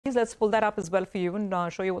Let's pull that up as well for you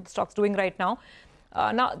and show you what the stock's doing right now.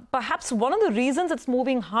 Now, perhaps one of the reasons it's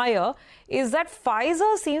moving higher is that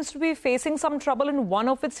Pfizer seems to be facing some trouble in one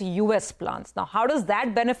of its US plants. Now, how does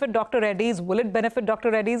that benefit Dr. Reddy's? Will it benefit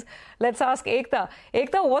Dr. Reddy's? Let's ask Ekta.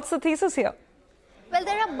 Ekta, what's the thesis here? Well,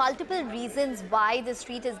 there are multiple reasons why the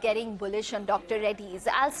street is getting bullish on Dr. Reddy's.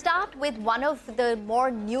 I'll start with one of the more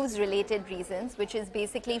news-related reasons, which is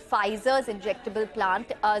basically Pfizer's injectable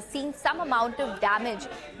plant seeing some amount of damage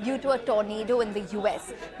due to a tornado in the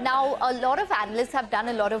US. Now, a lot of analysts have done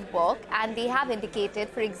a lot of work and they have indicated,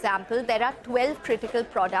 for example, there are 12 critical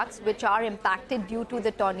products which are impacted due to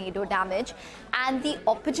the tornado damage, and the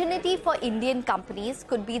opportunity for Indian companies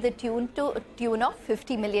could be the tune of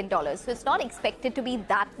 $50 million. So it's not expected to be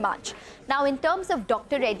that much. Now, in terms of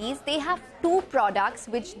Dr. Reddy's, they have two products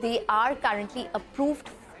which they are currently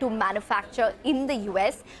approved to manufacture in the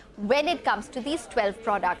US when it comes to these 12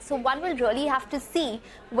 products. So one will really have to see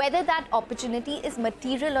whether that opportunity is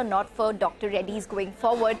material or not for Dr. Reddy's going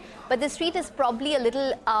forward. But the street is probably a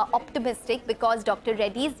little optimistic because Dr.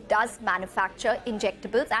 Reddy's does manufacture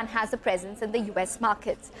injectables and has a presence in the US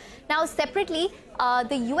markets. Now, separately,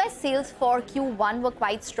 the US sales for Q1 were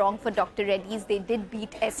quite strong for Dr. Reddy's. They did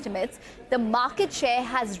beat estimates. The market share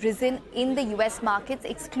has risen in the US markets,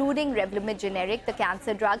 excluding Revlimid generic, the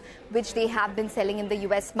cancer drug, which they have been selling in the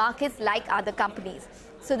US markets like other companies.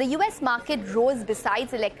 So the US market rose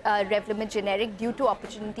besides Revlimid generic due to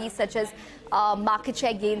opportunities such as market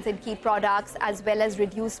share gains in key products as well as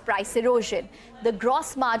reduced price erosion. The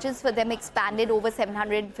gross margins for them expanded over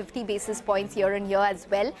 750 basis points year on year as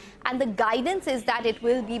well. And the guidance is that it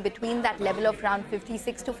will be between that level of around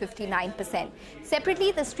 56 to 59%.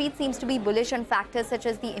 Separately, the street seems to be bullish on factors such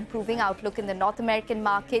as the improving outlook in the North American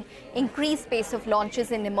market, increased pace of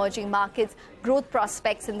launches in emerging markets, growth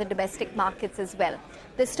prospects in the domestic markets as well.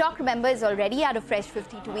 The stock, remember, is already at a fresh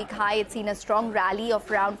 52-week high. It's seen a strong rally of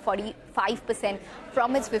around 45%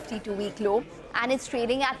 from its 52-week low, and it's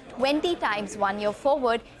trading at 20 times 1 year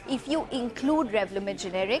forward if you include Revlimid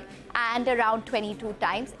generic and around 22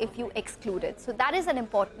 times if you exclude it. So that is an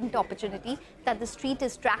important opportunity that the street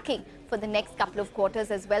is tracking for the next couple of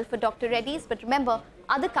quarters as well for Dr. Reddy's. But remember,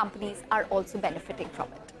 other companies are also benefiting from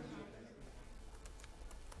it.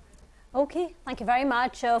 Okay, thank you very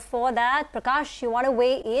much for that. Prakash, you want to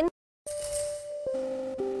weigh in?